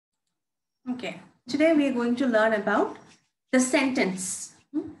Okay, today we are going to learn about the sentence.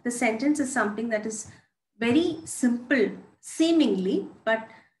 The sentence is something that is very simple, seemingly, but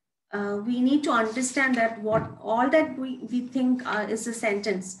we need to understand that what all that we think is a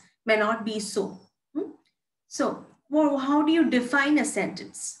sentence may not be so. So, well, how do you define a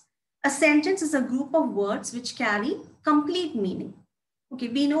sentence? A sentence is a group of words which carry complete meaning. Okay,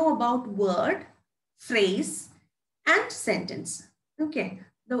 we know about word, phrase, and sentence. Okay,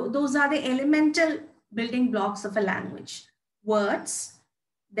 those are the elemental building blocks of a language. Words,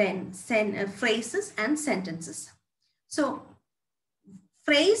 then phrases and sentences. So,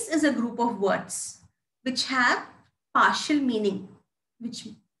 phrase is a group of words which have partial meaning, which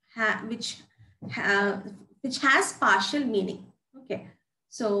ha- which ha- which has partial meaning. Okay,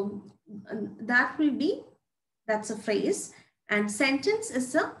 so that will be, that's a phrase, and sentence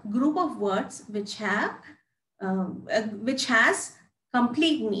is a group of words which have which has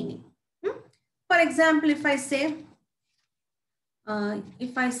complete meaning. For example, if I say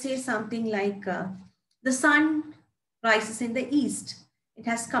something like the sun rises in the east, it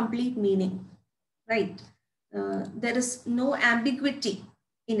has complete meaning, right? There is no ambiguity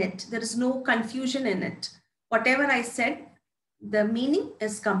in it. There is no confusion in it. Whatever I said, the meaning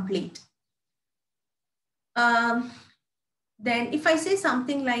is complete. Um, then if I say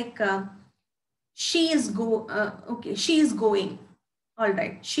something like she is going. All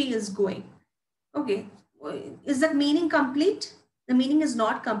right, she is going. Okay, is that meaning complete? The meaning is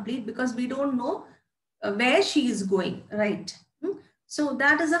not complete because we don't know where she is going, right? So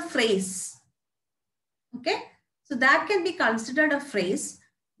that is a phrase. Okay, so that can be considered a phrase,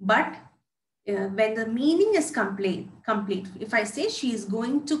 but when the meaning is complete, if I say she is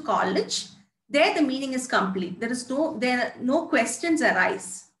going to college, there the meaning is complete. There are no questions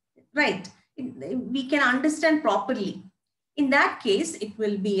arise, right? We can understand properly. In that case, it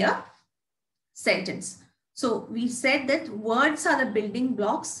will be a sentence. So we said that words are the building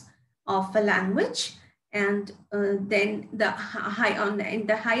blocks of a language, and then in the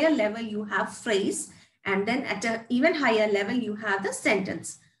higher level you have phrase, and then at an even higher level you have the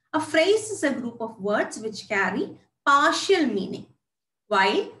sentence. A phrase is a group of words which carry partial meaning,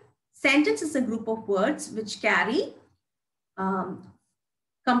 while sentence is a group of words which carry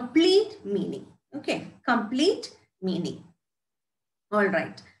complete meaning. Okay, complete meaning. All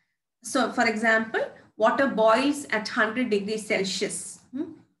right. So, for example, water boils at 100 degrees Celsius.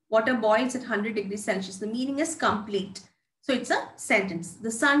 Water boils at 100 degrees Celsius. The meaning is complete. So, it's a sentence.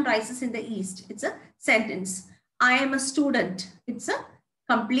 The sun rises in the east. It's a sentence. I am a student. It's a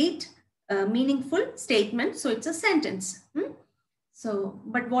complete, meaningful statement. So, it's a sentence. So,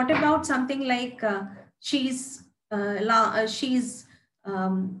 but what about something like she's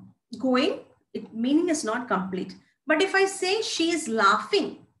going? Meaning is not complete. But if I say she is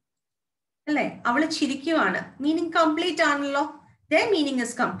laughing, meaning complete aanallo, their meaning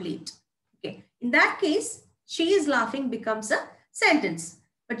is complete. Okay, in that case, she is laughing becomes a sentence,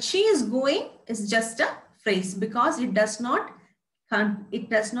 but she is going is just a phrase because it does not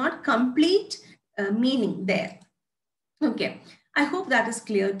complete meaning there. Okay, I hope that is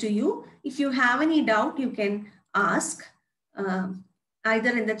clear to you. If you have any doubt, you can ask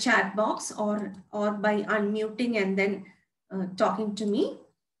either in the chat box or by unmuting and then talking to me.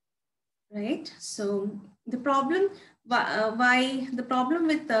 Right. So the problem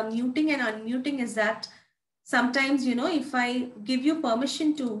with muting and unmuting is that sometimes, if I give you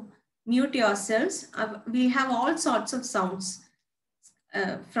permission to mute yourselves, we have all sorts of sounds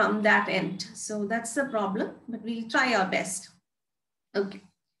from that end. So that's the problem, but we'll try our best. Okay.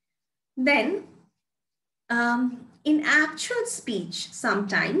 Then in actual speech,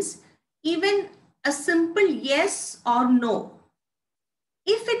 sometimes even a simple yes or no,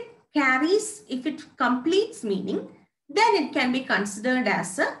 if it completes meaning, then it can be considered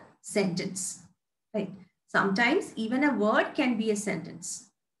as a sentence, right? Sometimes even a word can be a sentence.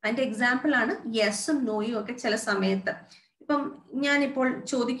 And example ആണ് യെസും നോയും ഒക്കെ ചില സമയത്ത്. ഇപ്പം ഞാനിപ്പോൾ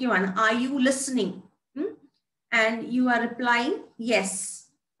ചോദിക്കുവാണ്, are you listening? And you are replying yes.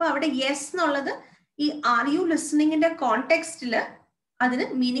 അപ്പൊ അവിടെ yes എന്നുള്ളത് ഈ are you listening ന്റെ കോണ്ടെക്സ്റ്റിൽ അതിന്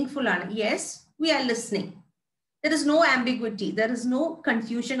മീനിങ്ഫുൾ ആണ്. Yes, we are listening. There is no ambiguity. There is no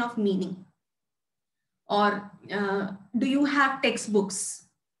confusion of meaning. Or do you have textbooks?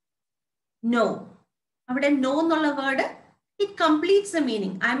 No. Avade no ennulla word, it completes the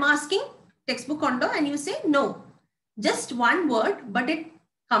meaning. I'm asking textbook undo and you say no. Just one word, but it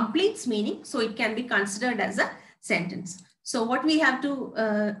completes meaning. So it can be considered as a sentence. So what we have to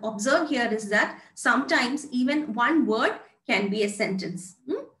observe here is that sometimes even one word can be a sentence.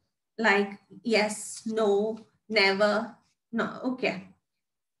 Like yes, no, never, no. Okay.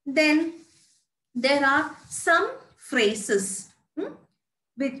 Then there are some phrases,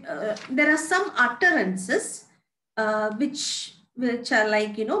 which there are some utterances which are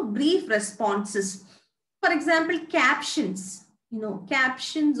like, brief responses. For example, captions,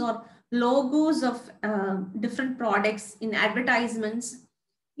 captions or logos of different products in advertisements.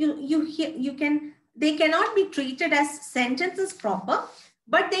 They cannot be treated as sentences proper,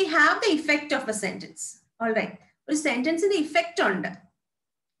 but they have the effect of a sentence. All right. A sentence in the effect on.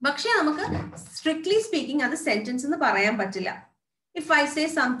 പക്ഷേ നമുക്ക് strictly speaking അത് sentence എന്ന് പറയാൻ പറ്റില്ല. If I say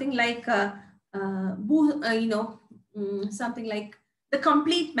something like something like the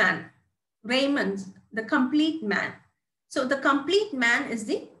complete man, Raymond, the complete man. So the complete man is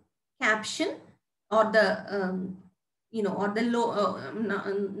the caption or the or the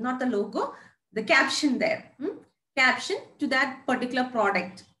not the logo, the caption there, caption to that particular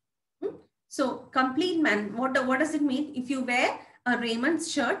product. So complete man, what does it mean? If you wear a Raymond's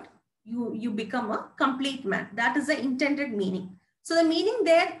shirt, you become a complete man. That is the intended meaning. So the meaning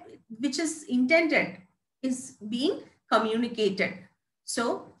there which is intended is being communicated. So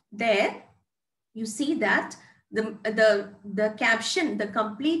there you see that the caption, the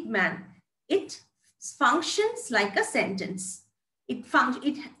complete man, it functions like a sentence. It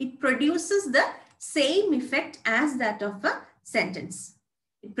produces the same effect as that of a sentence.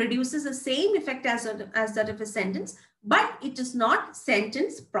 It produces the same effect as that of a sentence, but it is not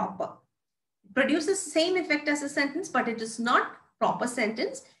sentence proper. It produces the same effect as a sentence, but it is not proper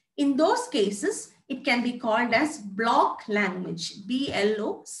sentence. In those cases, it can be called as block language,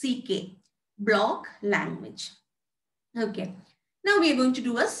 BLOCK, block language. Okay. Now we are going to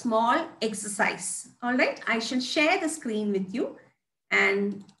do a small exercise. All right. I shall share the screen with you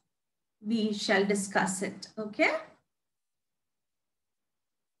and we shall discuss it. Okay.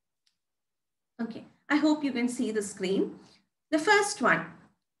 Okay. I hope you can see the screen. The first one,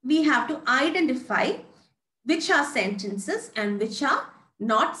 we have to identify which are sentences and which are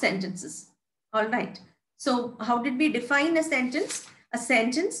not sentences. All right. So how did we define a sentence? A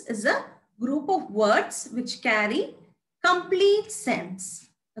sentence is a group of words which carry complete sense.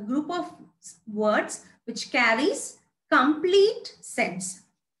 A group of words which carries complete sense.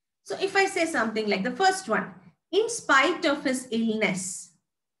 So if I say something like the first one, in spite of his illness,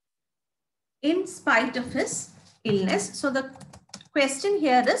 in spite of his illness. So the question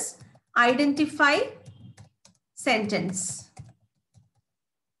here is identify sentence.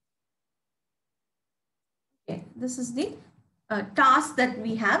 Okay, this is the task that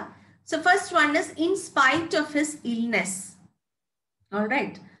we have. So first one is in spite of his illness. All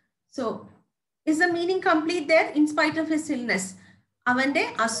right. So is the meaning complete there? In spite of his illness.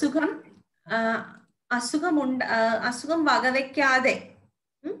 Avante asugam vagavekkade.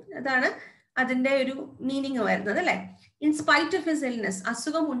 Adana adinte oru meaning varunathu alle. In spite of his illness,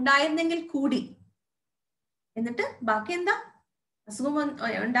 asugam undayirunengil koodi. എന്നിട്ട് ബാക്കി എന്താ? അസുഖം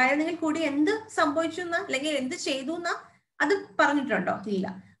ഉണ്ടായിരുന്നെങ്കിൽ കൂടി എന്ത് സംഭവിച്ചു എന്ന് അല്ലെങ്കിൽ എന്ത് ചെയ്തു എന്ന് അത് പറഞ്ഞിട്ടുണ്ടോ? ഇല്ല.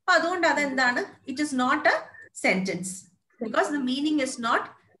 അപ്പൊ അതുകൊണ്ട് അതെന്താണ്? It is not A sentence because the meaning is not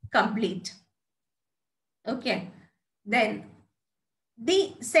complete. Okay. Then the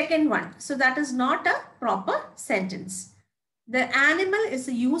second one. So that is not a proper sentence. The animal is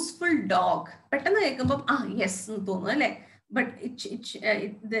a useful dog. Yes, but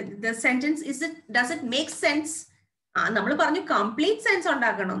the sentence does it make sense? Complete sense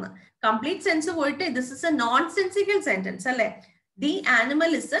complete sense this is a nonsensical sentence. The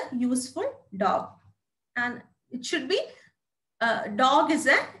animal is a useful dog, and it should be dog is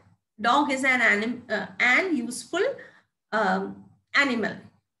an useful animal,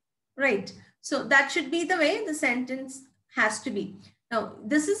 right? So that should be the way the sentence has to be. Now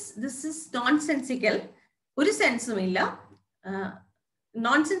this is nonsensical. Oru sense illa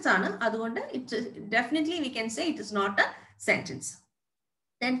nonsense aanu, adukonde it definitely we can say it is not a sentence.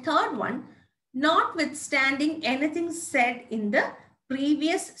 Then third one, notwithstanding anything said in the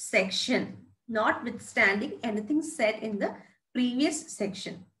previous section. Notwithstanding anything said in the previous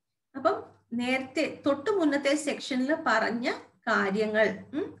section. അപ്പം നേരത്തെ തൊട്ട് മുന്നത്തെ സെക്ഷനിൽ പറഞ്ഞ കാര്യങ്ങൾ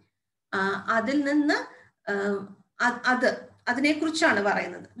അതിൽ നിന്ന് അതിനെക്കുറിച്ചാണ്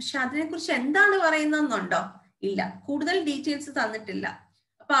പറയുന്നത്. പക്ഷെ അതിനെക്കുറിച്ച് എന്താണ് പറയുന്നതെന്നുണ്ടോ? ഇല്ല. കൂടുതൽ ഡീറ്റെയിൽസ് തന്നിട്ടില്ല.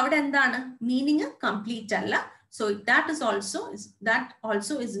 അപ്പൊ അവിടെ എന്താണ്? മീനിങ് കംപ്ലീറ്റ് അല്ല. So that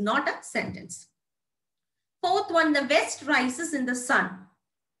also is not a sentence. Fourth one, the west rises in the sun.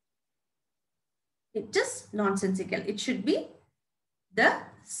 It is nonsensical. It should be the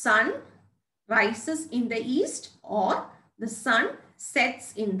sun rises in the east or the sun sets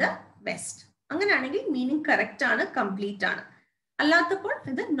in the west. അങ്ങനെയാണെങ്കിൽ meaning correct ആണ്, complete ആണ്. അല്ലാത്തപ്പോൾ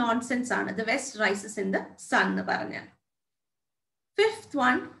ഇത് nonsense ആണ്. The west rises in the sun എന്ന് പറഞ്ഞാൽ. Fifth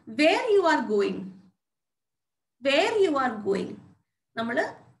one, where you are going. Where you are going. നമ്മള്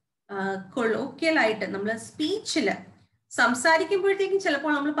colloquial ആയിട്ട് നമ്മൾ സ്പീച്ചില് സംസാരിക്കുമ്പോഴത്തേക്കും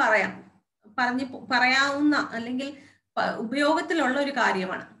ചിലപ്പോൾ നമ്മൾ പറയാവുന്ന അല്ലെങ്കിൽ ഉപയോഗത്തിലുള്ള ഒരു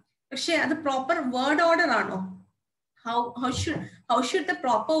കാര്യമാണ്. പക്ഷെ അത് പ്രോപ്പർ വേർഡ് ഓർഡർ ആണോ? How should the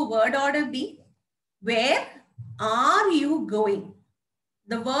proper word order be? Where are you going?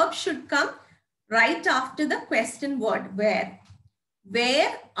 The verb should come right after the question word, where.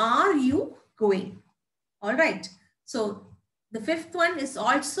 Where are you going? All right. So the fifth one is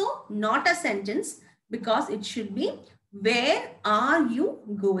also not a sentence because it should be, where are you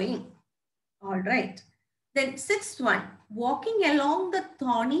going? All right. Then sixth one, walking along the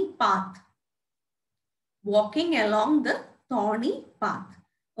thorny path. Walking along the thorny path.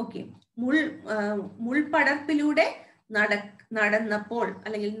 Okay. മുൾപടർപ്പിലൂടെ നടന്നപ്പോൾ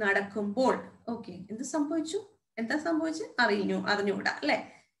അല്ലെങ്കിൽ നടക്കുമ്പോൾ. Okay, എന്ത് സംഭവിച്ചു? എന്താ സംഭവിച്ചത്? അറിഞ്ഞൂടാ അല്ലെ?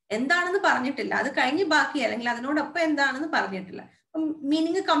 എന്താണെന്ന് പറഞ്ഞിട്ടില്ല. അത് കഴിഞ്ഞ് ബാക്കി അല്ലെങ്കിൽ അതിനോടൊപ്പം എന്താണെന്ന് പറഞ്ഞിട്ടില്ല. അപ്പം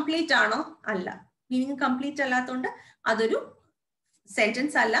മീനിങ് കംപ്ലീറ്റ് ആണോ? അല്ല. മീനിങ് കംപ്ലീറ്റ് അല്ലാത്തതുകൊണ്ട് അതൊരു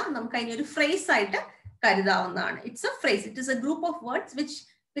സെന്റൻസ് അല്ല. നമുക്ക് അതിനൊരു ഫ്രേസ് ആയിട്ട് കരുതാവുന്നതാണ്. It's A phrase. It is A group of words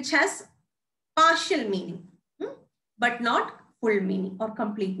which has partial meaning, but not full meaning or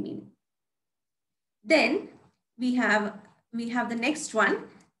complete meaning. Then we have the next one.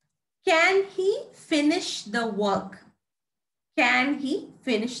 Can he finish the work? Can he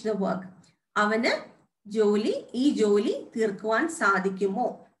finish the work? അവന് ഈ ജോലി തീർക്കുവാൻ സാധിക്കുമോ?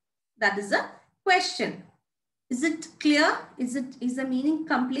 That is a question. Is it clear? Is the meaning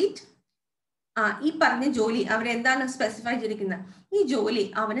complete? ഈ പറഞ്ഞ ജോലി അവരെന്താണ് specify ചെയ്തിരിക്കുന്നത്? ഈ ജോലി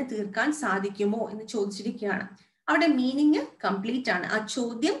അവന് തീർക്കാൻ സാധിക്കുമോ എന്ന് ചോദിച്ചിരിക്കുകയാണ്. അവിടെ മീനിങ് കംപ്ലീറ്റ് ആണ്. ആ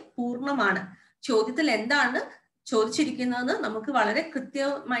ചോദ്യം പൂർണ്ണമാണ്. ചോദ്യത്തിൽ എന്താണ് ചോദിച്ചിരിക്കുന്നതെന്ന് നമുക്ക് വളരെ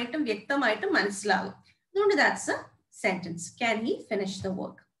കൃത്യമായിട്ടും വ്യക്തമായിട്ടും മനസ്സിലാകും. അതുകൊണ്ട് that's a sentence. Can he finish the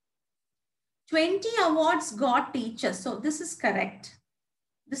work? 20 awards got teachers. So this is correct.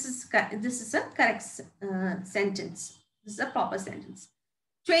 This is a correct sentence. This is a proper sentence.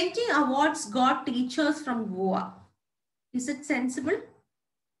 20 awards got teachers from Goa. Is it sensible?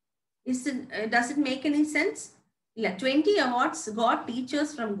 Does it make any sense? Yeah, 20 awards got teachers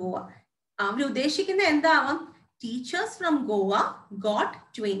from Goa. അവർ ഉദ്ദേശിക്കുന്ന എന്താവാം? Teachers from Goa got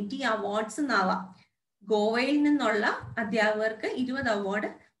 20 awards എന്നാവാം. ഗോവയിൽ നിന്നുള്ള അധ്യാപകർക്ക് 20 award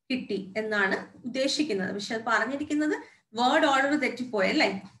കിട്ടി എന്നാണ് ഉദ്ദേശിക്കുന്നത്. പക്ഷെ അത് പറഞ്ഞിരിക്കുന്നത് word order തെറ്റിപ്പോയല്ലേ?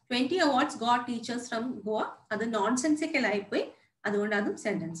 20 awards got teachers from Goa. അത് നോൺസെൻസിക്കൽ ആയിപ്പോയി. അതുകൊണ്ട് അതും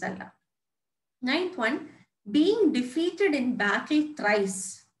സെന്റൻസ് അല്ല. 9th one, being defeated in battle thrice.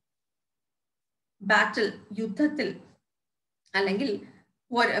 ബാറ്റിൽ, യുദ്ധത്തിൽ അല്ലെങ്കിൽ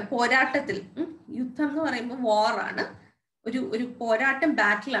പോരാട്ടത്തിൽ. യുദ്ധം എന്ന് പറയുമ്പോൾ വാർ ആണ്. ഒരു പോരാട്ടം,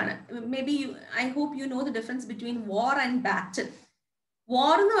 ബാറ്റിൽ ആണ്. May be I hope you know the difference between war and ബാറ്റിൽ.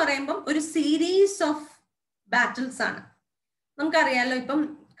 വാർ എന്ന് പറയുമ്പം ഒരു സീരീസ് ഓഫ് ബാറ്റിൽസ് ആണ്. നമുക്കറിയാലോ, ഇപ്പം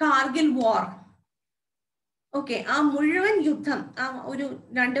കാർഗിൽ വാർ. ഓക്കെ, ആ മുഴുവൻ യുദ്ധം, ആ ഒരു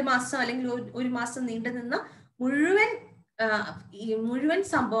 2 മാസം അല്ലെങ്കിൽ 1 മാസം നീണ്ടു നിന്ന മുഴുവൻ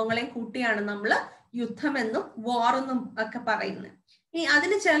സംഭവങ്ങളെ കൂട്ടിയാണ് നമ്മൾ യുദ്ധമെന്നും വാർ എന്നും ഒക്കെ പറയുന്നത്. ഇനി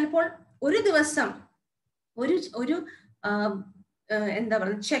അതിന് ചിലപ്പോൾ ഒരു ദിവസം ഒരു എന്താ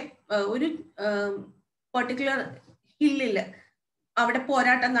പറയുക, ഒരു പെർട്ടിക്കുലർ ഹില്ലില് അവിടെ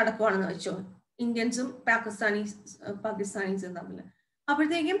പോരാട്ടം നടക്കുവാണെന്ന് വെച്ചോ, ഇന്ത്യൻസും പാകിസ്ഥാനീസും തമ്മിൽ.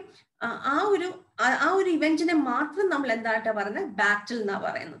 അപ്പോഴത്തേക്കും ആ ഒരു ഇവന്റിനെ മാത്രം നമ്മൾ എന്തായിട്ടാ പറയുന്നത്? ബാറ്റിൽ എന്നാ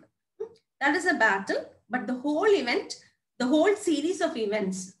പറയുന്നത്. That is A battle, but the whole event, the whole series of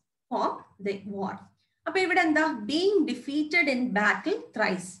events form the war. അപ്പൊ ഇവിടെ എന്താ? Being defeated in battle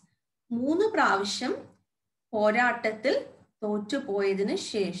thrice. 3 പ്രാവശ്യം പോരാട്ടത്തിൽ തോറ്റുപോയതിനു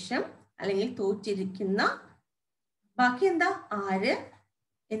ശേഷം അല്ലെങ്കിൽ തോറ്റിരിക്കുന്ന. ബാക്കി എന്താ? ആര്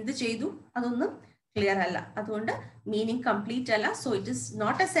എന്ത് ചെയ്തു? അതൊന്നും ക്ലിയർ അല്ല. അതുകൊണ്ട് മീനിങ് കംപ്ലീറ്റ് അല്ല. So it is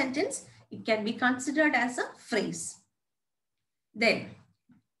not A sentence. It can be considered as a phrase. Then,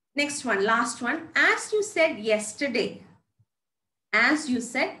 next one, last one. As you said yesterday. As you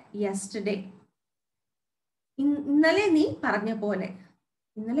said yesterday. ഇന്നലെ നീ പറഞ്ഞ പോലെ.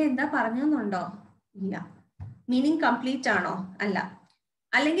 ഇന്നലെ എന്താ പറഞ്ഞെന്നുണ്ടോ? ഇല്ല. മീനിങ് കംപ്ലീറ്റ് ആണോ? അല്ല.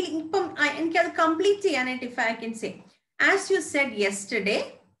 അല്ലെങ്കിൽ ഇപ്പം എനിക്കത് കംപ്ലീറ്റ് ചെയ്യാനായിട്ട് if I can say, as you said yesterday,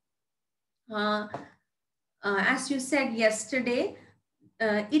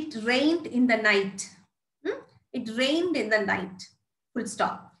 it rained in the night. It rained in the night. Full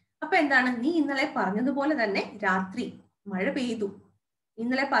stop. അപ്പൊ എന്താണ്? നീ ഇന്നലെ പറഞ്ഞതുപോലെ തന്നെ രാത്രി മഴ പെയ്തു.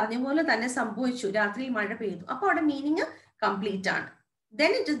 ഇന്നലെ പറഞ്ഞ പോലെ തന്നെ സംഭവിച്ചു, രാത്രി മഴ പെയ്തു. അപ്പൊ അവിടെ മീനിങ് കംപ്ലീറ്റ് ആണ്.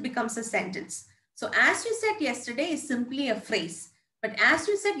 Then it becomes a sentence. So as you said yesterday is simply a phrase. But as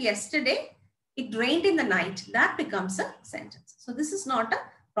you said yesterday It rained in the night. That becomes a sentence. So this is not a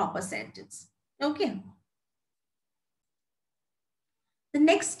proper sentence. Okay. The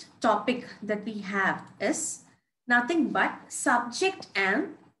next topic that we have is nothing but subject and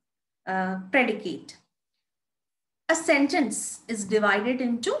predicate. A sentence is divided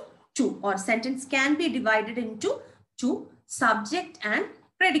into two, or sentence can be divided into two, subject and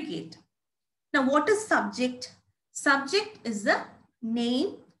predicate. Now, what is subject? Subject is the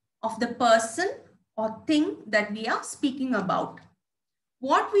name of the person or thing that we are speaking about.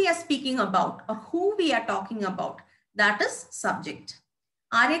 What we are speaking about or who we are talking about, that is subject.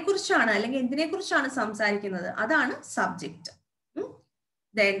 ആരെക്കുറിച്ചാണ് അല്ലെങ്കിൽ എന്തിനെക്കുറിച്ചാണ് സംസാരിക്കുന്നത്, അതാണ് subject.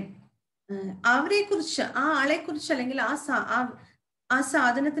 Then അവരെക്കുറിച്ച്, ആ ആളെക്കുറിച്ച് അല്ലെങ്കിൽ ആ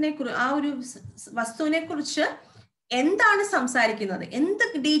സാധനത്തിനെ കുറിച്ച്, ആ ഒരു വസ്തുവിനെ കുറിച്ച് എന്താണ് സംസാരിക്കുന്നത്, എന്ത്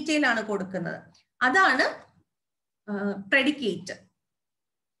ഡീറ്റെയിൽ ആണ് കൊടുക്കുന്നത്, അതാണ് പ്രെഡിക്കേറ്റ്.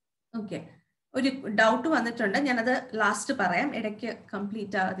 ഓക്കെ, ഒരു ഡൗട്ട് വന്നിട്ടുണ്ട്, ഞാനത് ലാസ്റ്റ് പറയാം, ഇടയ്ക്ക്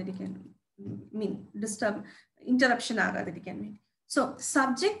കംപ്ലീറ്റ് ആകാതിരിക്കാൻ, മീൻ ഇന്ററപ്ഷൻ ആകാതിരിക്കാൻ വേണ്ടി. So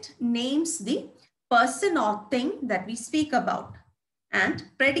subject names the person or thing that we speak about, and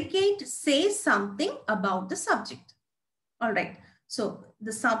predicate says something about the subject. All right. So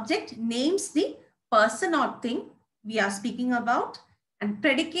the subject names the person or thing we are speaking about, and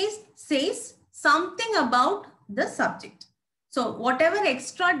predicate says something about the subject. So whatever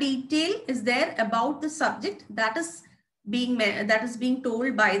extra detail is there about the subject, that is being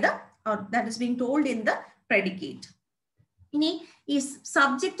told by the, or that is being told in the predicate. ഇനി ഈ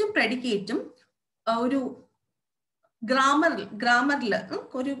സബ്ജക്റ്റും പ്രെഡിക്കേറ്റും ഒരു ഗ്രാമറിൽ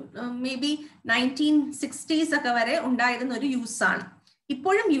ഒരു may be 1960s ഒക്കെ വരെ ഉണ്ടായിരുന്ന ഒരു യൂസാണ്.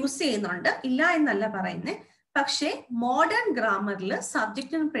 ഇപ്പോഴും use ചെയ്യുന്നുണ്ട്, ഇല്ല എന്നല്ല പറയുന്നത്. പക്ഷേ മോഡേൺ ഗ്രാമറിൽ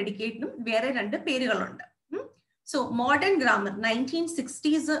സബ്ജക്റ്റിനും പ്രെഡിക്കേറ്റിനും വേറെ രണ്ട് പേരുകളുണ്ട്. സോ മോഡേൺ ഗ്രാമർ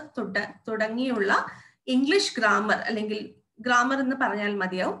 1960s തൊട്ട് തുടങ്ങിയുള്ള ഇംഗ്ലീഷ് ഗ്രാമർ, അല്ലെങ്കിൽ ഗ്രാമർ എന്ന് പറഞ്ഞാൽ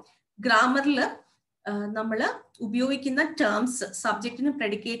മതിയാവും, ഗ്രാമറിൽ നമ്മൾ ഉപയോഗിക്കുന്ന ടേംസ്, സബ്ജക്റ്റിനും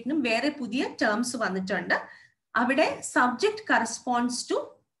പ്രെഡിക്കേറ്റിനും വേറെ പുതിയ ടേംസ് വന്നിട്ടുണ്ട്. അവിടെ subject corresponds to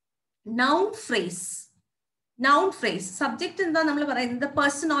noun phrase. Noun phrase, subject എന്താ നമ്മൾ പറയുന്നത്,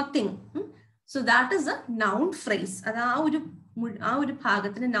 person or thing. So that is A noun phrase. അത് ആ ഒരു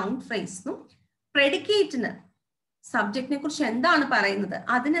ഭാഗത്തിന് നൗൺ ഫ്രേസും, പ്രെഡിക്കേറ്റിന് സബ്ജക്റ്റിനെ കുറിച്ച് എന്താണ് പറയുന്നത്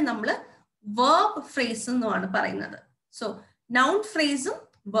അതിന് നമ്മൾ വേർബ് ഫ്രേസ് എന്നുമാണ് പറയുന്നത്. So noun ഫ്രേസും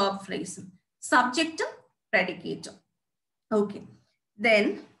verb ഫ്രേസും, subject predicate. Okay, then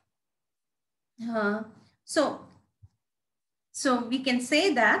so we can say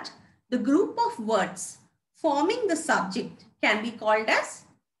that the group of words forming the subject can be called as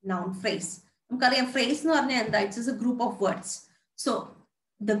noun phrase. നമുക്കറിയാം phrase എന്ന് പറഞ്ഞാൽ എന്താ, it is a group of words. So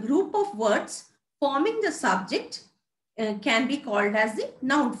the group of words forming the subject can be called as the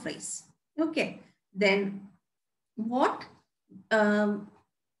noun phrase. Okay, then what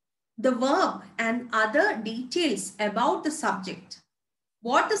the verb and other details about the subject,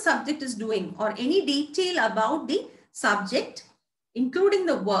 what the subject is doing, or any detail about the subject, including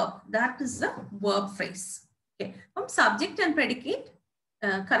the verb, that is the verb phrase. Okay, subject and predicate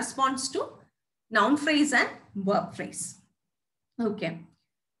corresponds to noun phrase and verb phrase. Okay,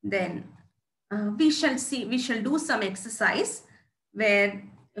 then we shall do some exercise where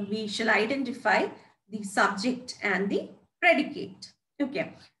we shall identify the subject and the predicate. Okay.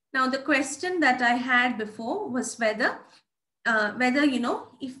 Now, the question that I had before was whether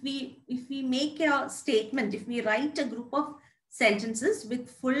if we make a statement, if we write a group of sentences with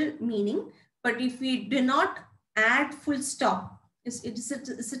full meaning, but if we do not add full stop, is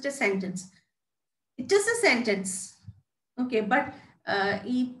it a sentence? It is a sentence. Okay, but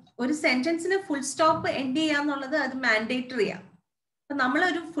ഒരു സെന്റൻസിന് full stop end ചെയ്യാന്നുള്ളത് അത് മാൻഡേറ്ററിയാ. അപ്പൊ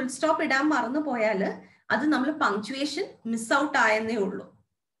നമ്മളൊരു full stop ഇടാൻ മറന്നു പോയാൽ അത് നമ്മൾ പങ്ക്ച്വേഷൻ മിസ് ഔട്ട് ആയെന്നേ ഉള്ളൂ.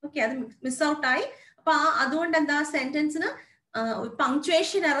 ഓക്കെ, അത് മിസ് ഔട്ട് ആയി. അപ്പൊ അതുകൊണ്ട് എന്താ, സെന്റൻസിന്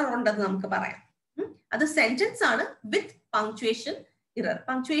പങ്ക്ച്വേഷൻ എറർ ഉണ്ടെന്ന് നമുക്ക് പറയാം. അത് സെന്റൻസ് ആണ് വിത്ത് പങ്ക്ച്വേഷൻ എറർ.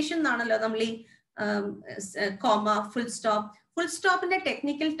 പങ്ക്ച്വേഷൻ എന്നാണല്ലോ നമ്മൾ ഈ comma, full stop. Full സ്റ്റോപ്പിന്റെ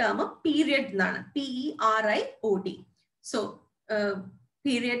technical term period എന്നാണ്, PERIOD. So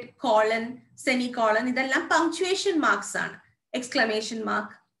period, colon, semi colon, ഇതെല്ലാം പങ്ക്ച്വേഷൻ മാർക്സ് ആണ്. എക്സ്ക്ലമേഷൻ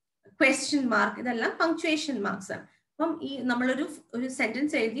മാർക്ക്, ക്വസ്റ്റ്യൻ മാർക്ക്, ഇതെല്ലാം പങ്ക്ച്വേഷൻ മാർക്സ് ആണ്. അപ്പം ഈ നമ്മളൊരു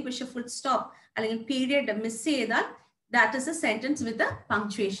സെന്റൻസ് എഴുതി പക്ഷെ ഫുൾ സ്റ്റോപ്പ് അല്ലെങ്കിൽ പീരിയഡ് മിസ് ചെയ്താൽ that is a sentence with a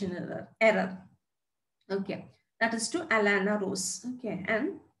punctuation error. Okay, that is to Alana Rose. Okay,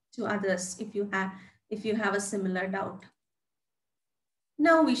 and to others if you have a similar doubt.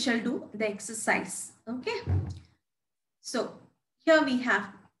 Now we shall do the exercise. Okay, so here we have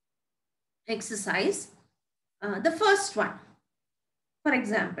exercise. The first one, for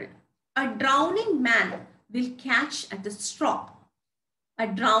example, A drowning man will catch at a straw. A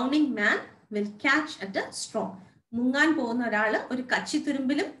drowning man will catch at a straw. മുങ്ങാൻ പോകുന്ന ഒരാൾ ഒരു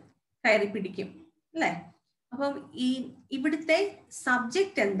കച്ചിത്തുരുമ്പിലും കയറി പിടിക്കും അല്ലേ? അപ്പം ഇവിടുത്തെ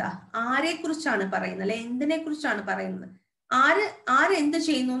subject എന്താ? ആരെ കുറിച്ചാണ് പറയുന്നത്, അല്ലെ എന്തിനെ കുറിച്ചാണ് പറയുന്നത്? ആര് എന്ത്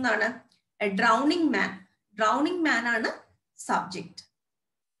ചെയ്യുന്നു എന്നാണ്? A drowning man. ഡ്രൗണിങ് മാൻ ആണ് സബ്ജക്റ്റ്.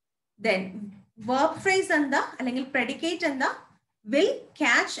 ദെൻ verb phrase എന്താ അല്ലെങ്കിൽ predicate എന്താ? Will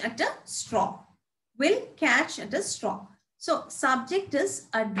catch at a straw. Will catch at a straw. So subject is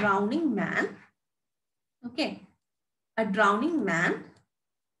a drowning man. Okay, a drowning man,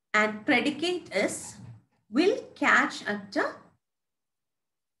 and predicate is will catch at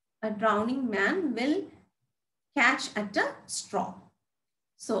a drowning man will catch at a straw.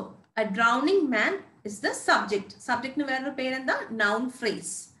 So a drowning man is the subject. Subject nu vera per enda? Noun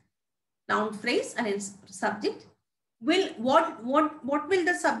phrase. Noun phrase and its subject. Will what will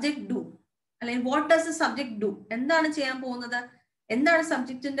the subject do? അല്ലെങ്കിൽ what does the subject do? എന്താണ് ചെയ്യാൻ പോകുന്നത്? എന്താണ്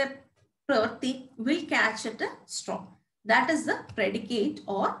സബ്ജക്റ്റിന്റെ പ്രവൃത്തി? Will catch at a straw. That is the predicate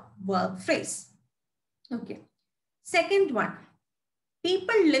or verb phrase. Okay. Second one.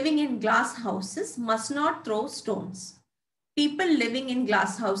 People living in glass houses must not throw stones. People living in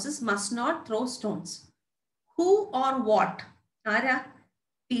glass houses must not throw stones. Who or what? Ara?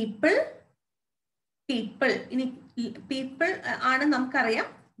 People. In people ആണ് നമുക്കറിയാം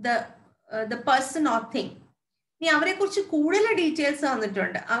the person or thing. ഇനി അവരെ കുറിച്ച് കൂടുതൽ details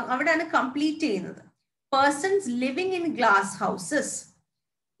തന്നിട്ടുണ്ട്. അവിടെയാണ് complete ചെയ്യുന്നത്. Persons living in glass houses.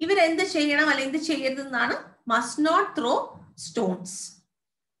 ഇവരെന്ത് ചെയ്യണം അല്ലെങ്കിൽ എന്ത് ചെയ്യരുതെന്നാണ്? Must not throw stones.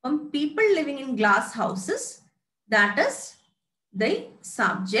 People living in glass houses, that is the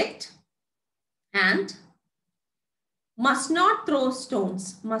subject, and must not throw stones.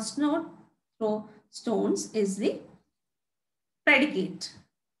 Must not throw stones is the predicate.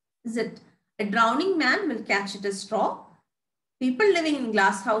 Is it? A drowning man will catch at a straw. People living in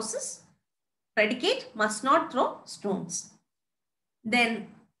glass houses, predicate, must not throw stones. Then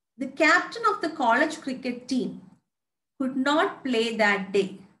the captain of the college cricket team could not play that day.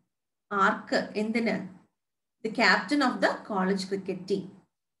 Ark endina? The captain of the college cricket team.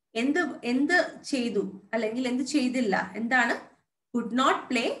 എന്ത് ചെയ്തു അല്ലെങ്കിൽ എന്ത് ചെയ്തില്ല എന്താണ്? Could not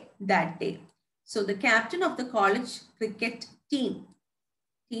play that day. So the captain of the college cricket team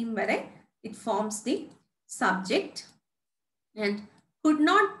where it forms the subject, and could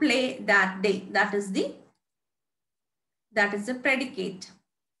not play that day, that is the predicate.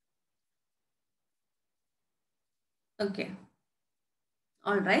 Okay,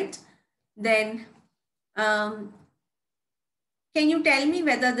 all right. Then can you tell me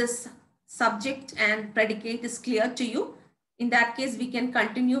whether this subject and predicate is clear to you? In that case, we can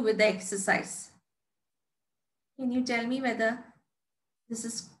continue with the exercise. Can you tell me whether this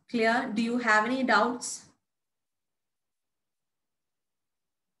is clear? Do you have any doubts?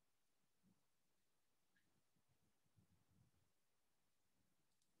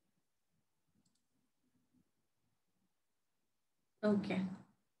 Okay.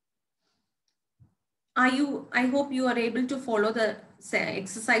 I hope you are able to follow the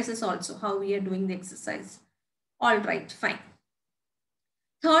exercises also, how we are doing the exercise. All right, fine.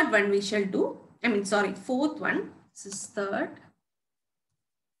 Third one we shall do. Fourth one. This is third.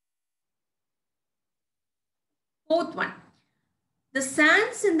 Fourth one. The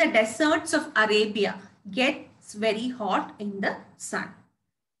sands in the deserts of Arabia gets very hot in the sun.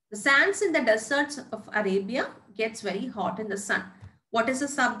 The sands in the deserts of Arabia gets very hot in the sun. What is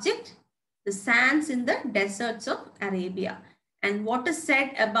the subject? The sands in the deserts of Arabia. And what is said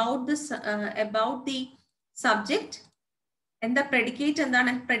about this about the subject? And the predicate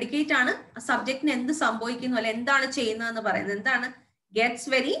എന്താണ്? Predicate ആണ് സബ്ജക്റ്റിന് എന്ത് സംഭവിക്കുന്നു അല്ലെ എന്താണ് ചെയ്യുന്നതെന്ന് പറയുന്നത്. എന്താണ്? Gets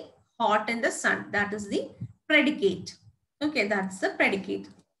very hot in the sun. That is the predicate. Okay, that's the predicate.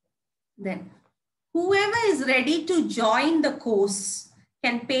 Then whoever is ready to join the course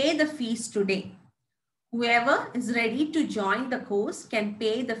can pay the fees today. Whoever is ready to join the course can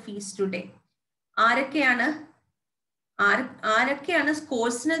pay the fees today. ആരൊക്കെയാണ്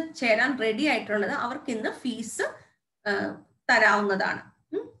കോഴ്സിന് ചേരാൻ ready ആയിട്ടുള്ളത്? അവർക്ക് ഇന്ന് fees തരാവുന്നതാണ്,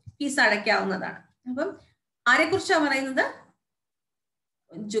 fees അടയ്ക്കാവുന്നതാണ്. അപ്പം ആരെക്കുറിച്ചാണ് പറയുന്നത്?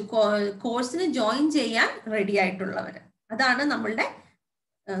 കോഴ്സിന് ജോയിൻ ചെയ്യാൻ റെഡി ആയിട്ടുള്ളവർ. അതാണ് നമ്മളുടെ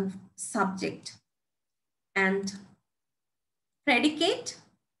subject. And predicate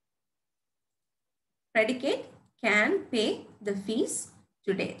can pay the fees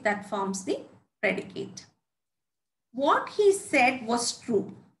today. That forms the predicate. What he said was true.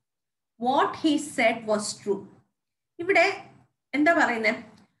 What he said was true. ഇവിടെ എന്താ പറയുന്നത്?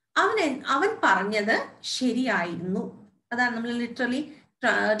 അവൻ പറഞ്ഞത് ശരിയായിരുന്നു. അതാണ് നമ്മൾ ലിറ്ററലി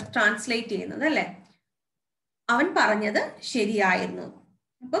ട്രാൻസ്ലേറ്റ് ചെയ്യുന്നത് അല്ലേ? അവൻ പറഞ്ഞത് ശരിയായിരുന്നു.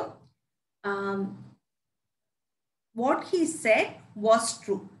 അപ്പം what he said was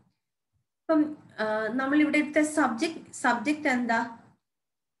true. അപ്പം നമ്മൾ ഇവിടുത്തെ സബ്ജക്റ്റ്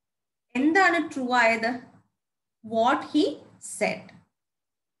എന്താണ് ട്രൂ ആയത്? What he said.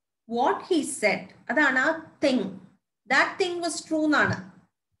 What he said അതാണ് ആ thing. That thing was true എന്നാണ്.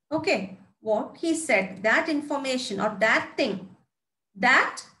 Okay, what he said, that information or that thing,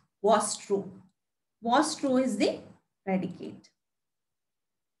 that was true. Was true is the predicate.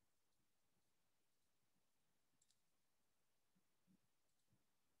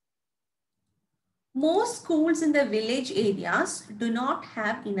 Most schools in the village areas do not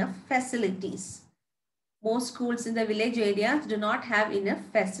have enough facilities. Most schools in the village areas do not have enough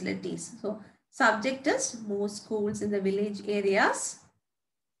facilities. So subject is most schools in the village areas.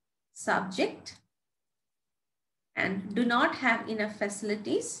 Subject and do not have enough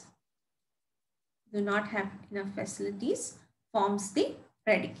facilities. Do not have enough facilities forms the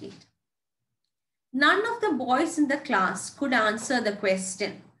predicate. None of the boys in the class could answer the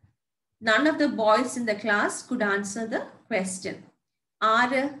question. None of the boys in the class could answer the question.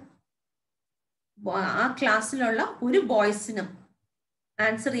 ആര് ആ ക്ലാസ്സിലുള്ള ഒരു ബോയ്സിനും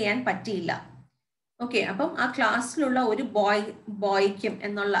answer ചെയ്യാൻ പറ്റിയില്ല. Okay, അപ്പം ആ ക്ലാസ്സിലുള്ള ഒരു ബോയ്ക്കും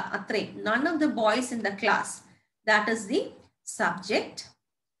എന്നുള്ള അത്രയും. None of the boys in the class, that is the subject.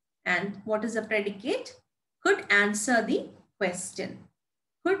 And what is the predicate? Could answer the question.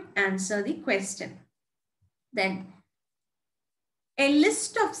 Could answer the question. Then a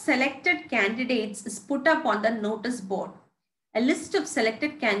list of selected candidates is put up on the notice board. A list of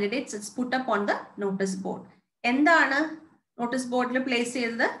selected candidates is put up on the notice board. എന്താണ് notice ബോർഡിൽ place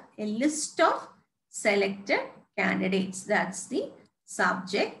ചെയ്തത്? A list of selected candidates. That's the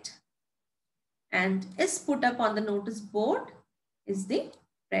subject. And is put up on the notice board is the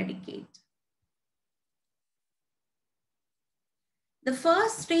predicate. The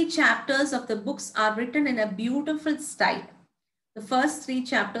first 3 chapters of the books are written in a beautiful style. The first 3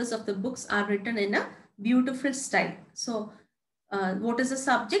 chapters of the books are written in a beautiful style. So, what is the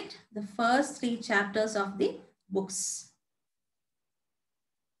subject? The first 3 chapters of the books.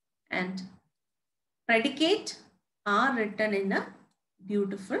 And predicate are written in a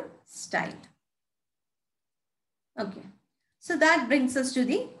beautiful style. Okay. So that brings us to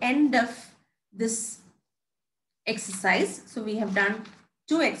the end of this exercise. So we have done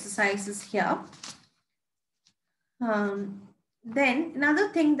 2 exercises here. Then another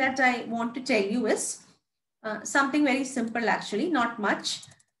thing that I want to tell you is something very simple, actually, not much.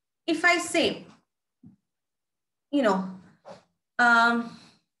 If I say, you know,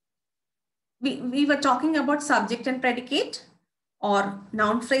 we were talking about subject and predicate or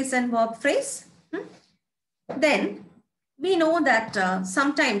noun phrase and verb phrase. Then we know that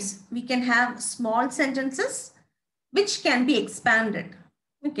sometimes we can have small sentences which can be expanded.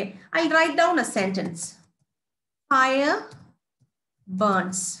 Okay, I'll write down a sentence. Fire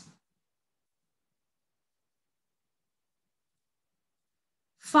burns.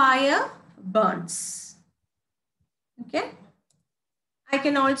 Fire burns. Okay. I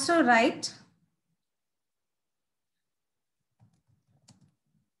can also write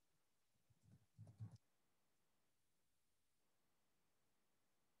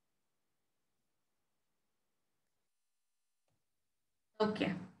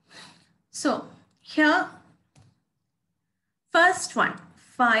okay. So here, first one,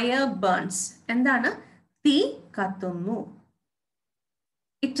 fire burns. എന്താണ്? തീ കത്തുന്നു.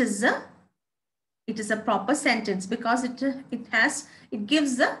 It is a proper sentence because it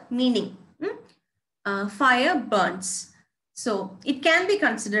gives the meaning. Fire burns. So it can be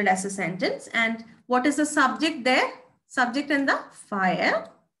considered as a sentence. And what is the subject there? Subject in the fire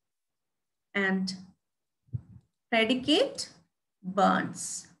and predicate burns.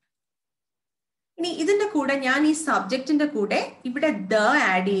 ഇനി ഇതിന്റെ കൂടെ ഞാൻ ഈ സബ്ജക്റ്റിന്റെ കൂടെ ഇവിടെ the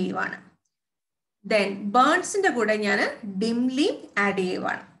add ചെയ്യുവാണ്. Then ബേൺസിന്റെ കൂടെ ഞാൻ dimly ആഡ്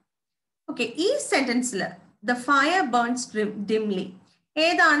ചെയ്യുവാണ്. ഓക്കെ, ഈ സെന്റൻസിൽ the fire burns dimly.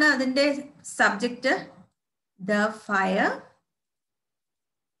 ഏതാണ് അതിന്റെ subject? The fire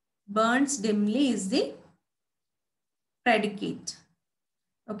burns dimly is the predicate.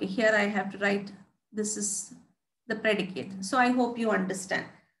 Okay, here I have to write, this is the predicate. So I hope you understand.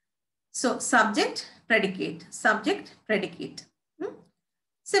 So subject, predicate, subject, predicate.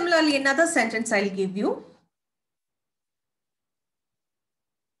 Similarly, another sentence I'll give you.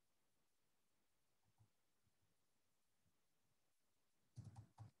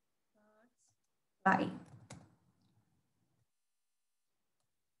 Bye.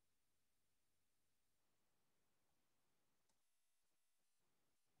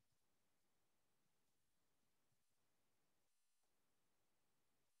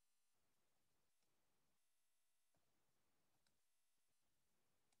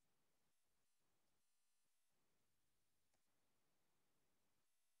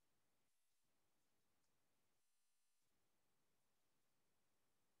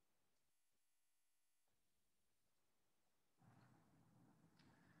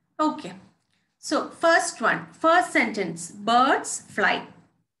 Okay. So first sentence, birds fly.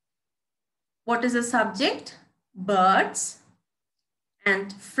 What is the subject? Birds.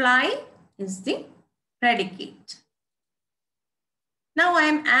 And fly is the predicate. Now I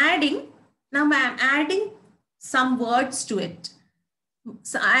am adding some words to it.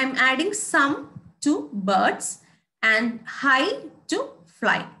 So I am adding some to birds and high to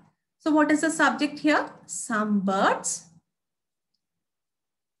fly. So what is the subject here? Some birds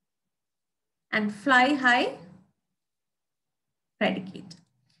and fly high, predicate.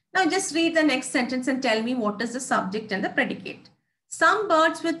 Now just read the next sentence and tell me what is the subject and the predicate. Some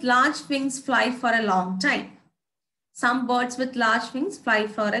birds with large wings fly for a long time. Some birds with large wings fly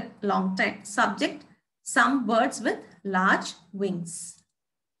for a long time. Subject, some birds with large wings.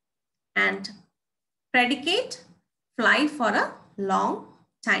 And predicate, fly for a long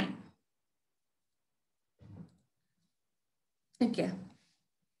time. Okay.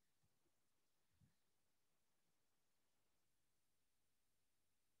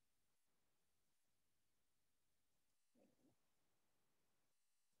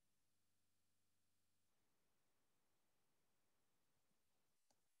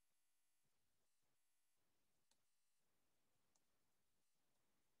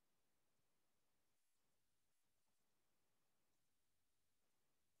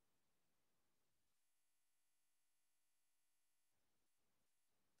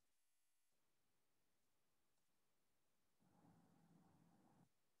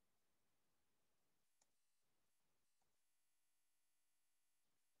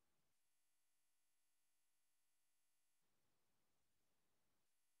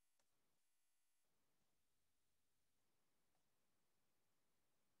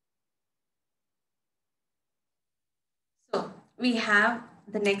 So we have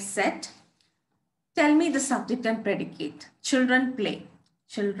the next set. Tell me the subject and predicate. Children play.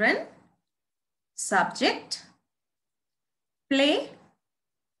 Children, subject, play,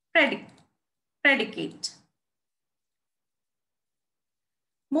 predicate.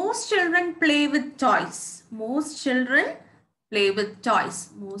 Most children play with toys. Most children play with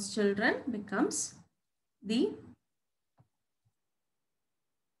toys. Most children becomes the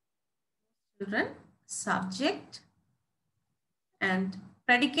children, subject, and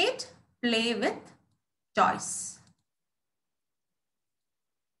predicate, play with toys.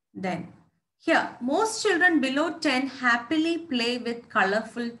 Then here, most children below 10 happily play with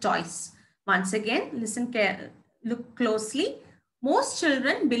colorful toys. Once again, listen carefully, look closely. Most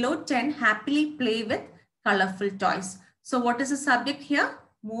children below 10 happily play with colorful toys. So what is the subject here?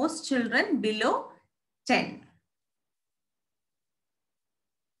 Most children below 10.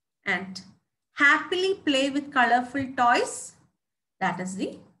 And happily play with colorful toys. That is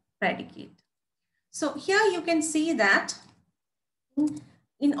the predicate. So here you can see that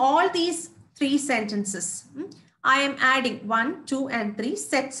in all these three sentences, I am adding 1, 2, and 3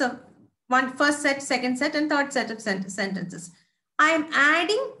 sets of first set, second set, and third set of sentences. I am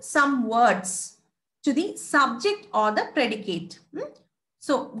adding some words to the subject or the predicate.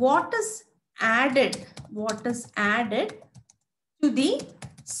 So what is added? What is added to the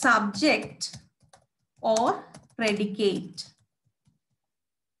subject or predicate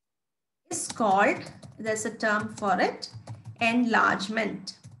is called, there's a term for it,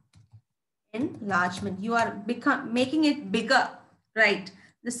 enlargement. Enlargement. You are making it bigger, right?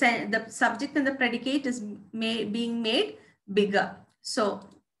 The subject and the predicate is being made bigger. So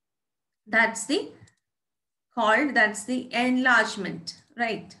that's the enlargement,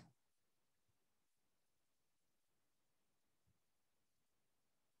 right?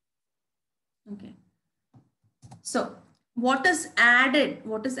 Okay. So what is added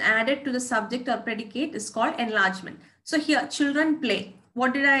to the subject or predicate is called enlargement. So here, children play.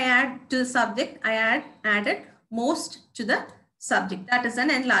 What did I add to the subject? I added most to the subject. That is an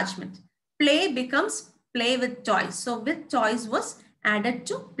enlargement. Play becomes play with toys. So with toys was added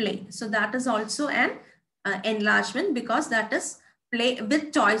to play. So that is also an enlargement, because that is play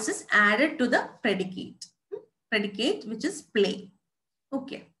with toys is added to the predicate. Predicate, which is play.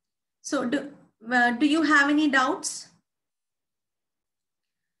 Okay. So do you have any doubts?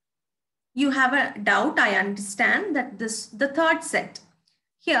 You have a doubt, I understand that the third set.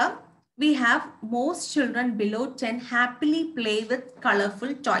 Here we have most children below 10 happily play with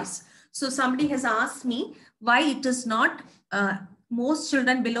colorful toys. So somebody has asked me why it is not most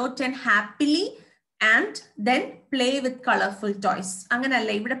children below 10 happily and then play with colorful toys.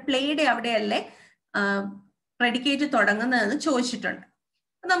 Anganalle ivide played avadayalle predicate thodangunnathu choichittundu.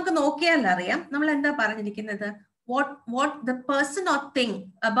 നമുക്ക് നോക്കിയാൽ അറിയാം നമ്മൾ എന്താ പറഞ്ഞിരിക്കുന്നത്. What the person or thing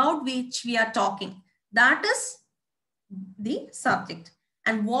about which we are talking, that is the subject,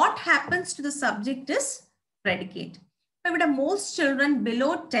 And what happens to the subject is predicate. Most children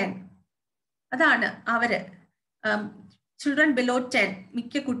below 10. അതാണ് അവര് children below 10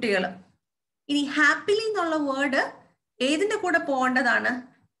 മിക്ക കുട്ടികളും. ഇനി ഹാപ്പിലി എന്നുള്ള വേർഡ് ഏതിന്റെ കൂടെ പോകേണ്ടതാണ്?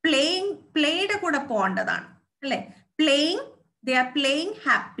 പ്ലേയുടെ കൂടെ പോകേണ്ടതാണ് അല്ലെ? Playing, they are playing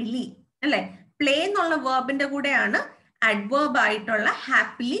happily അല്ലെ? പ്ലേ എന്നുള്ള വേർബിന്റെ കൂടെയാണ് adverb ആയിട്ടുള്ള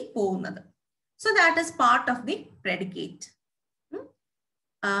ഹാപ്പിലി പോകുന്നത്. So that is part of the predicate.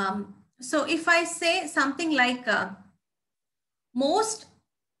 So if I say something like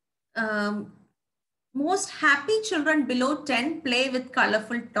most happy children below 10 play with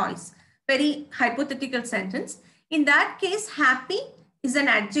colorful toys. Very hypothetical sentence. In that case, happy is an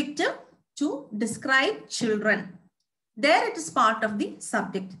adjective to describe children. There it is part of the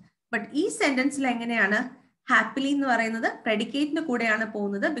subject. But this sentence happily nu parayunnathu predicate nu koodeyana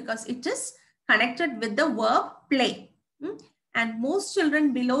povunnathu because it is connected with the verb play. And most children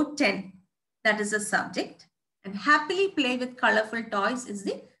below 10, that is the subject. And happily play with colorful toys is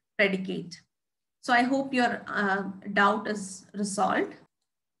the predicate. So I hope your doubt is resolved.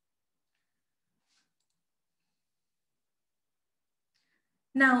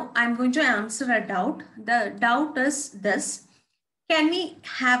 Now I'm going to answer a doubt. The doubt is this. Can we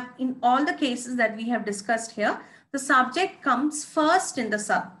have, in all the cases that we have discussed here, the subject comes first in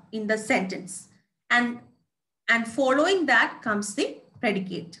the sentence, and following that comes the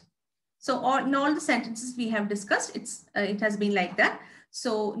predicate. So in all the sentences we have discussed, it has been like that.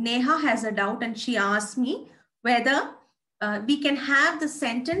 So Neha has a doubt and she asked me whether we can have the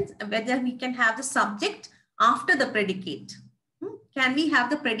sentence, whether we can have the subject after the predicate. Can we have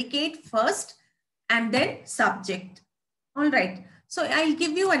the predicate first and then subject? All right. So I'll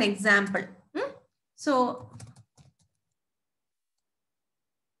give you an example. So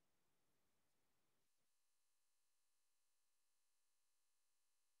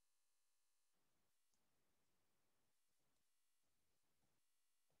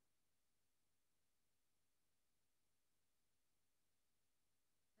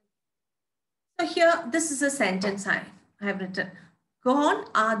here, this is a sentence I have written. Gone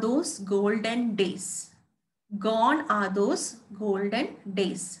are those golden days. Gone are those golden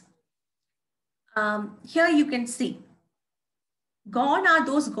days. Here you can see. Gone are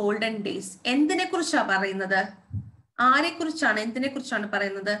those golden days. എന്തിനെ കുറിച്ചാണ് പറയുന്നത്? ആരെ കുറിച്ചാണ്? എന്തിനെ കുറിച്ചാണ്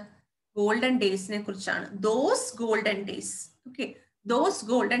പറയുന്നത്? Golden days നെ കുറിച്ചാണ്. Those golden days. Okay. Those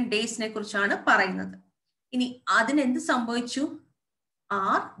golden days നെ കുറിച്ചാണ് പറയുന്നത്. ഇനി അതിന് എന്ത് സംഭവിച്ചു?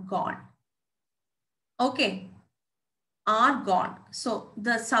 Are gone. Okay. Are gone. So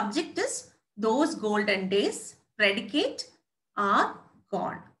the subject is those golden days. Predicate are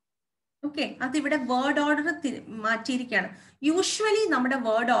gone. Okay. That's the word order. Usually, the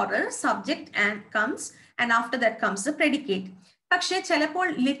word order, subject and comes, and after that comes the predicate. പക്ഷേ ചിലപ്പോൾ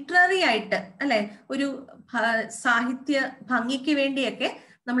literary ആയിട്ട് അല്ലെ ഒരു സാഹിത്യ ഭംഗിക്ക് വേണ്ടിയൊക്കെ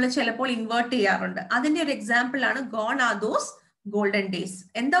നമ്മൾ ചിലപ്പോൾ ഇൻവേർട്ട് ചെയ്യാറുണ്ട്. അതിന്റെ ഒരു എക്സാമ്പിൾ ആണ് gone are those golden days.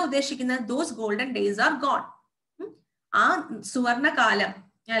 എന്താ ഉദ്ദേശിക്കുന്നത്? Those golden days R gone. ആ സുവർണകാലം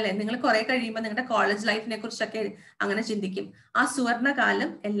അല്ലെ, നിങ്ങൾ കുറെ കഴിയുമ്പോൾ നിങ്ങളുടെ കോളേജ് ലൈഫിനെ കുറിച്ചൊക്കെ അങ്ങനെ ചിന്തിക്കും. ആ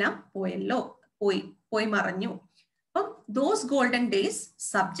സുവർണകാലം എല്ലാം പോയല്ലോ, പോയി മറഞ്ഞു. അപ്പം those golden days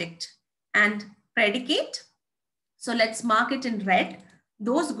subject and predicate. So let's mark it in red.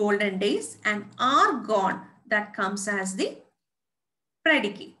 Those golden days, and are gone, that comes as the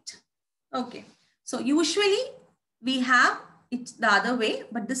predicate. Okay. So usually we have it the other way,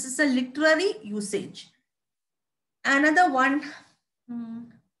 but this is a literary usage. Another one.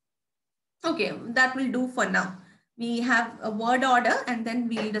 Okay, that will do for now. We have a word order and then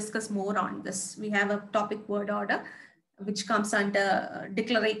we'll discuss more on this. We have a topic word order which comes under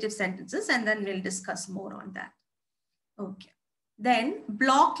declarative sentences, and then we'll discuss more on that. Okay. Then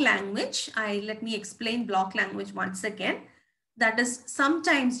block language. Let me explain block language once again. That is,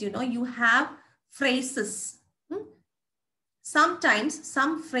 sometimes, you have phrases. Sometimes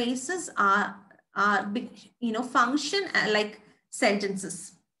some phrases are function like sentences.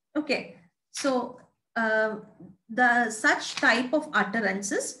 Okay. So the such type of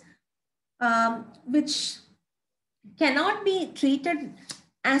utterances which cannot be treated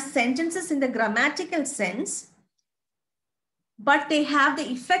as sentences in the grammatical sense, but they have the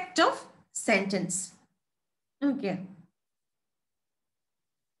effect of sentence. Okay.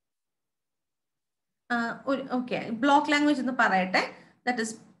 Okay. Block language in the parayate. That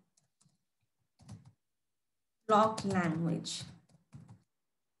is block language.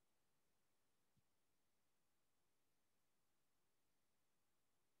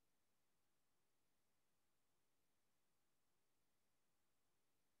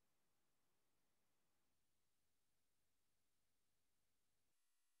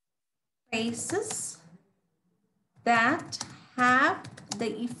 Phrases that have the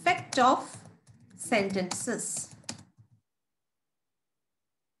effect of sentences.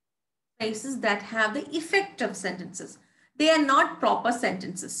 Phrases that have the effect of sentences. They are not proper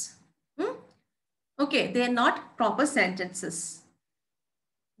sentences. Okay, they are not proper sentences.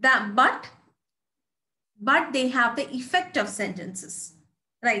 But they have the effect of sentences,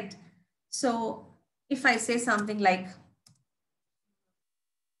 right? So if I say something like,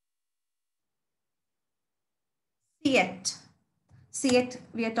 Seat,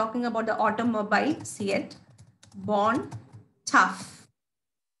 we are talking about the automobile, Seat, born tough.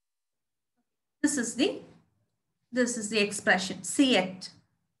 This is the expression, Seat,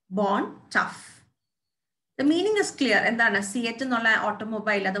 born tough. The meaning is clear. എന്താണ് SEAT എന്നുള്ള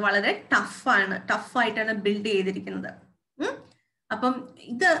automobile അത് വളരെ ടഫായിട്ടാണ് build ചെയ്തിരിക്കുന്നത്. അപ്പം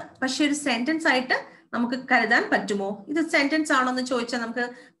ഇത് പക്ഷെ ഒരു sentence ആയിട്ട് നമുക്ക് കരുതാൻ പറ്റുമോ? ഇത് സെന്റൻസ് ആണോ എന്ന് ചോദിച്ചാൽ നമുക്ക്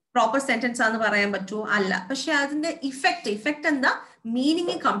പ്രോപ്പർ സെന്റൻസ് ആണെന്ന് പറയാൻ പറ്റുമോ? അല്ല. പക്ഷെ അതിന്റെ ഇഫക്റ്റ് എന്താ?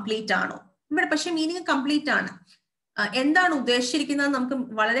 മീനിങ് കംപ്ലീറ്റ് ആണോ? ഇവിടെ പക്ഷെ മീനിങ് കംപ്ലീറ്റ് ആണ്. എന്താണ് ഉദ്ദേശിച്ചിരിക്കുന്നത് നമുക്ക്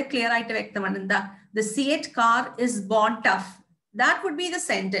വളരെ ക്ലിയർ ആയിട്ട് വ്യക്തമാണ്. എന്താ? The Seat car is born tough. That would be the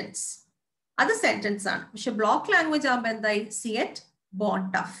sentence. Other sentence ആണ്. പക്ഷെ ബ്ലോക്ക് ലാംഗ്വേജ് ആകുമ്പോൾ എന്തായി? Seat born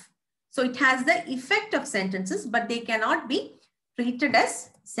tough. So it has the effect of sentences, but they cannot be treated as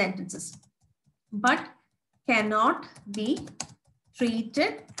sentences. But cannot be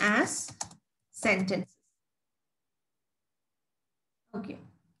treated as sentences. Okay.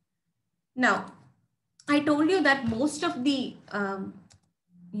 Now, I told you that most of the,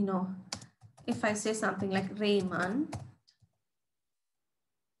 if I say something like Raymond,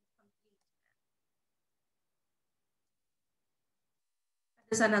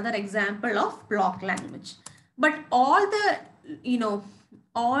 is another example of block language. But all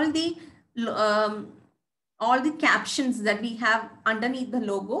the captions that we have underneath the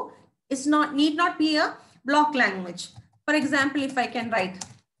logo need not be a block language. For example, if I can write,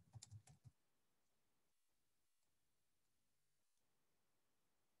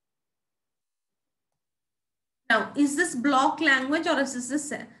 now is this block language or is this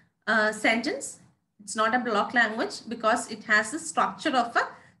a sentence? It's not a block language because it has the structure of a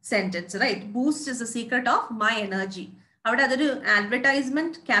sentence, right? Boost is the secret of my energy. അവിടെ അതൊരു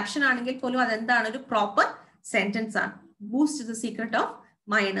advertisement caption ആണെങ്കിൽ പോലും അതെന്താണ്? ഒരു proper sentence ആണ്. Boost is the secret of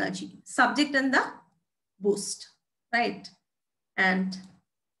my energy. Subject എന്താ? Boost, right? And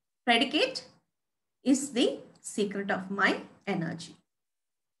predicate is the secret of my energy.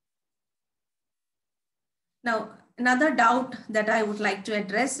 Now, another doubt that I would like to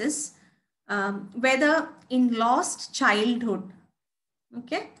address is whether in lost childhood,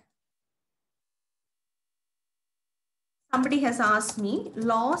 okay? Somebody has asked me,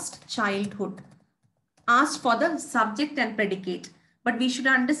 lost childhood, asked for the subject and predicate. But we should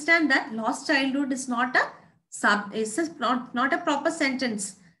understand that lost childhood is not a proper sentence.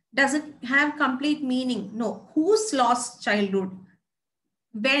 Does it have complete meaning? No. Whose lost childhood?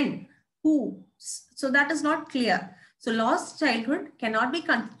 When? Who? So that is not clear. So lost childhood cannot be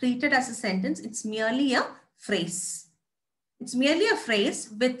treated as a sentence. It's merely a phrase. It's merely a phrase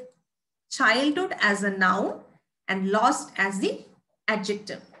with childhood as a noun and lost as the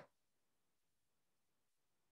adjective.